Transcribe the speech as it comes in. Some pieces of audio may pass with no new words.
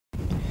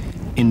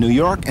In New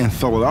York and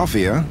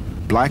Philadelphia,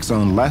 blacks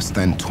own less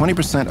than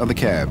 20% of the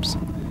cabs.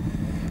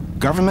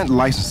 Government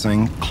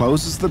licensing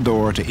closes the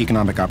door to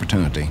economic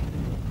opportunity.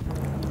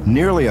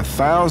 Nearly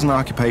 1,000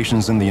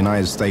 occupations in the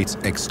United States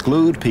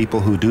exclude people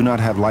who do not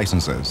have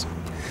licenses.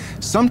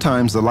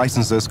 Sometimes the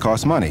licenses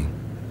cost money.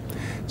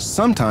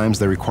 Sometimes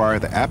they require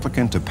the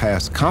applicant to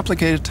pass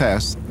complicated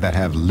tests that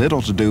have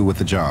little to do with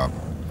the job.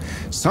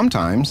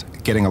 Sometimes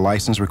getting a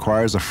license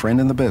requires a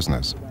friend in the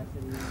business.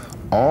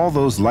 All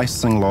those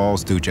licensing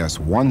laws do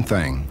just one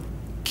thing: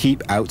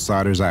 keep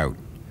outsiders out.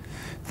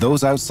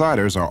 Those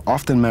outsiders are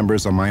often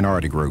members of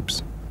minority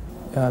groups.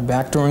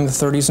 Back during the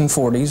 30s and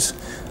 40s,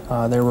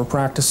 there were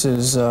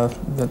practices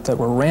that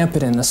were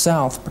rampant in the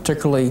South,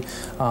 particularly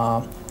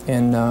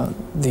in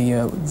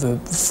the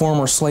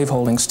former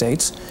slaveholding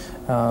states,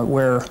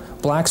 where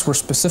blacks were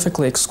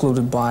specifically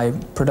excluded by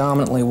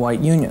predominantly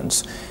white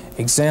unions.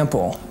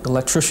 Example,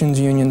 electricians'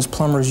 unions,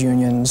 plumbers'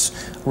 unions,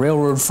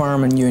 railroad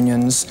firemen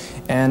unions,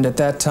 and at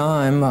that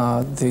time,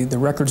 the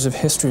records of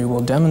history will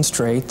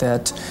demonstrate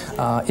that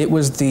it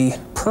was the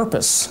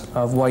purpose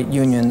of white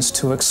unions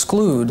to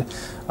exclude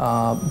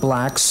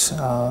blacks,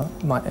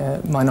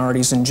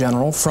 minorities in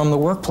general, from the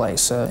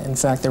workplace. In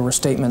fact, there were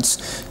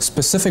statements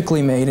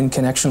specifically made in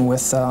connection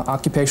with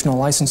occupational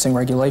licensing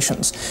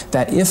regulations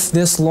that if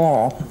this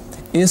law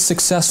is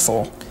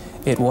successful,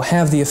 it will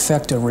have the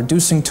effect of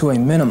reducing to a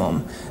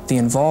minimum the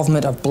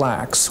involvement of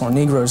blacks, or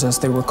Negroes as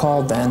they were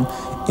called then,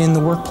 in the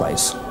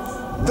workplace.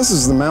 This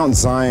is the Mount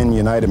Zion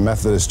United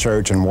Methodist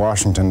Church in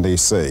Washington,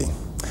 D.C.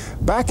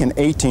 Back in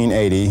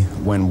 1880,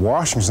 when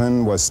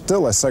Washington was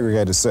still a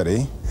segregated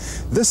city,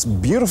 this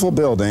beautiful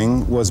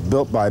building was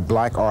built by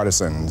black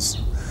artisans,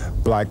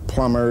 black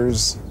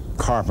plumbers,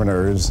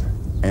 carpenters,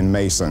 and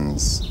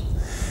masons.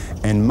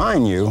 And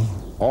mind you,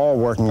 all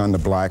working under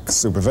black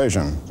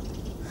supervision.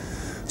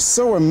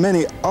 So are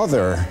many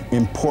other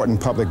important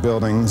public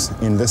buildings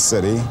in this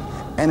city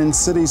and in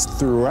cities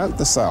throughout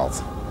the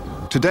South.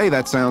 Today,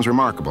 that sounds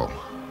remarkable.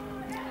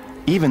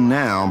 Even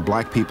now,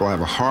 black people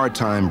have a hard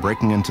time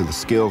breaking into the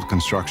skilled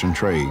construction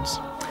trades.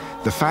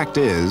 The fact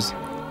is,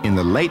 in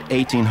the late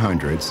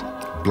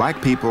 1800s,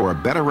 black people were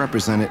better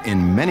represented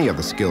in many of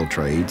the skilled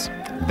trades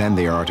than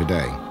they are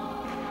today.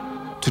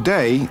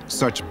 Today,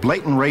 such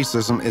blatant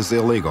racism is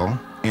illegal,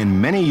 and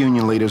many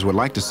union leaders would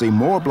like to see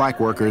more black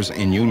workers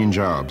in union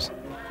jobs.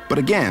 But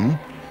again,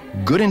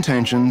 good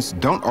intentions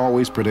don't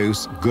always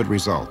produce good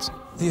results.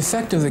 The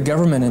effect of the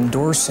government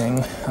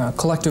endorsing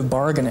collective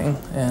bargaining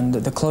and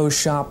the closed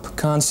shop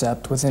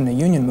concept within the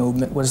union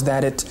movement was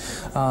that it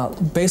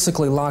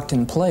basically locked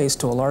in place,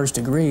 to a large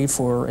degree,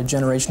 for a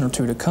generation or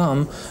two to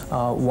come,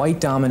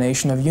 white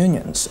domination of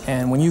unions.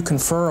 And when you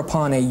confer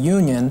upon a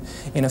union,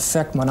 in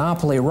effect,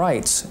 monopoly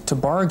rights to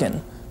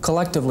bargain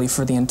collectively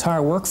for the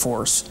entire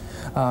workforce,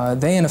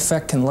 they in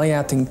effect can lay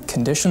out the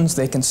conditions,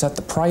 they can set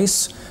the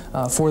price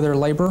for their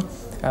labor,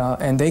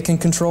 and they can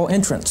control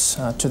entrance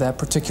to that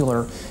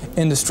particular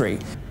industry.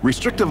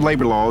 Restrictive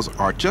labor laws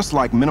are just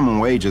like minimum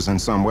wages in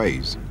some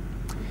ways.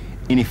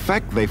 In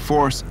effect, they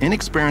force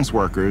inexperienced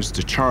workers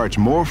to charge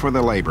more for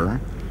their labor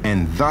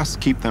and thus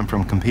keep them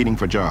from competing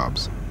for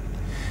jobs.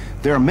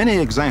 There are many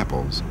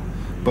examples,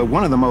 but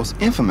one of the most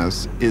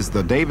infamous is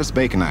the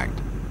Davis-Bacon Act,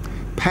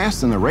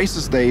 passed in the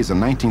racist days of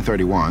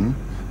 1931,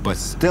 but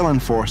still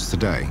enforced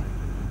today.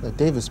 The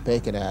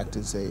Davis-Bacon Act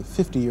is a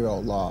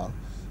 50-year-old law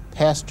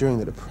passed during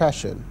the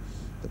Depression,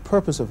 the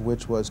purpose of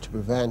which was to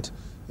prevent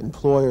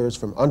employers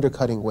from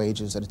undercutting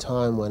wages at a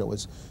time when it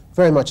was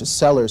very much a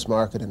seller's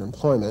market in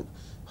employment,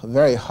 a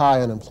very high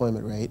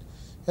unemployment rate,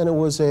 and it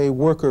was a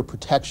worker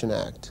protection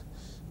act.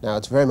 Now,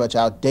 it's very much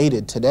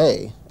outdated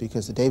today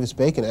because the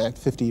Davis-Bacon Act,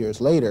 50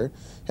 years later,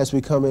 has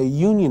become a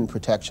union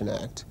protection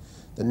act.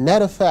 The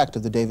net effect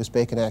of the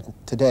Davis-Bacon Act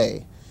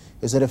today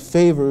is that it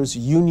favors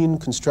union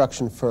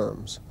construction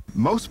firms.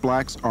 Most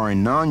blacks are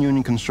in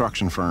non-union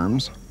construction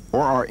firms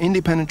or are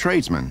independent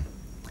tradesmen.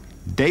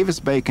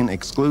 Davis-Bacon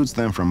excludes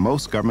them from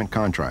most government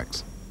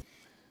contracts.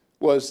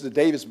 Was the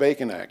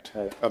Davis-Bacon Act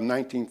of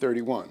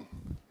 1931.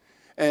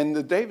 And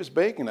the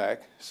Davis-Bacon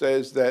Act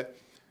says that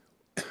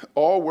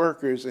all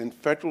workers in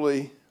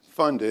federally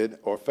funded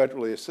or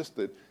federally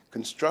assisted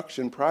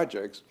construction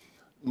projects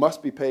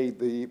must be paid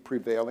the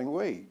prevailing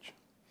wage.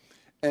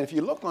 And if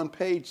you look on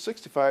page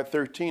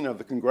 6513 of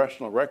the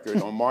Congressional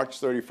Record on March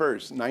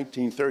 31st,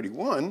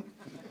 1931,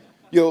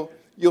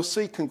 you'll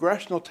see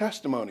congressional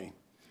testimony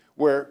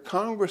where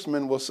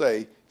congressmen will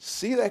say,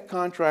 see that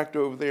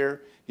contractor over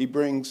there? He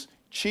brings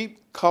cheap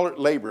colored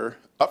labor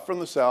up from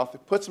the South,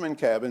 puts them in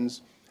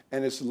cabins,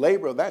 and it's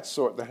labor of that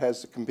sort that has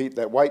to compete,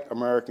 that white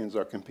Americans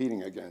are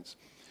competing against.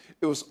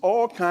 It was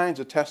all kinds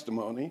of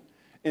testimony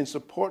in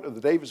support of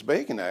the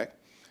Davis-Bacon Act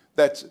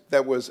that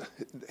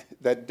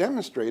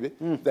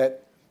demonstrated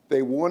that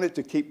they wanted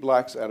to keep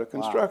blacks out of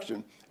construction.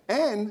 Wow.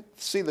 And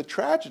see, the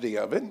tragedy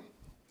of it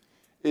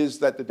is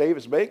that the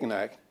Davis-Bacon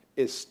Act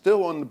is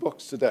still on the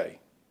books today.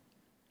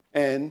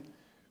 And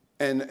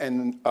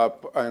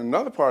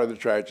another part of the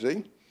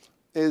tragedy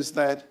is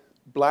that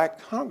black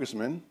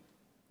congressmen,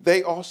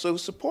 they also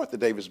support the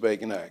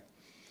Davis-Bacon Act.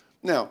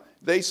 Now,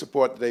 they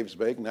support the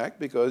Davis-Bacon Act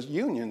because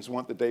unions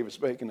want the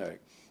Davis-Bacon Act.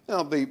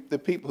 Now, the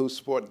people who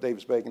support the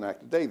Davis-Bacon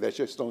Act today, they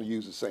just don't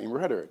use the same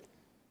rhetoric.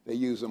 They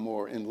use a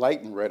more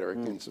enlightened rhetoric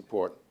in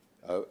support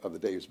of the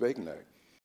Davis-Bacon Act.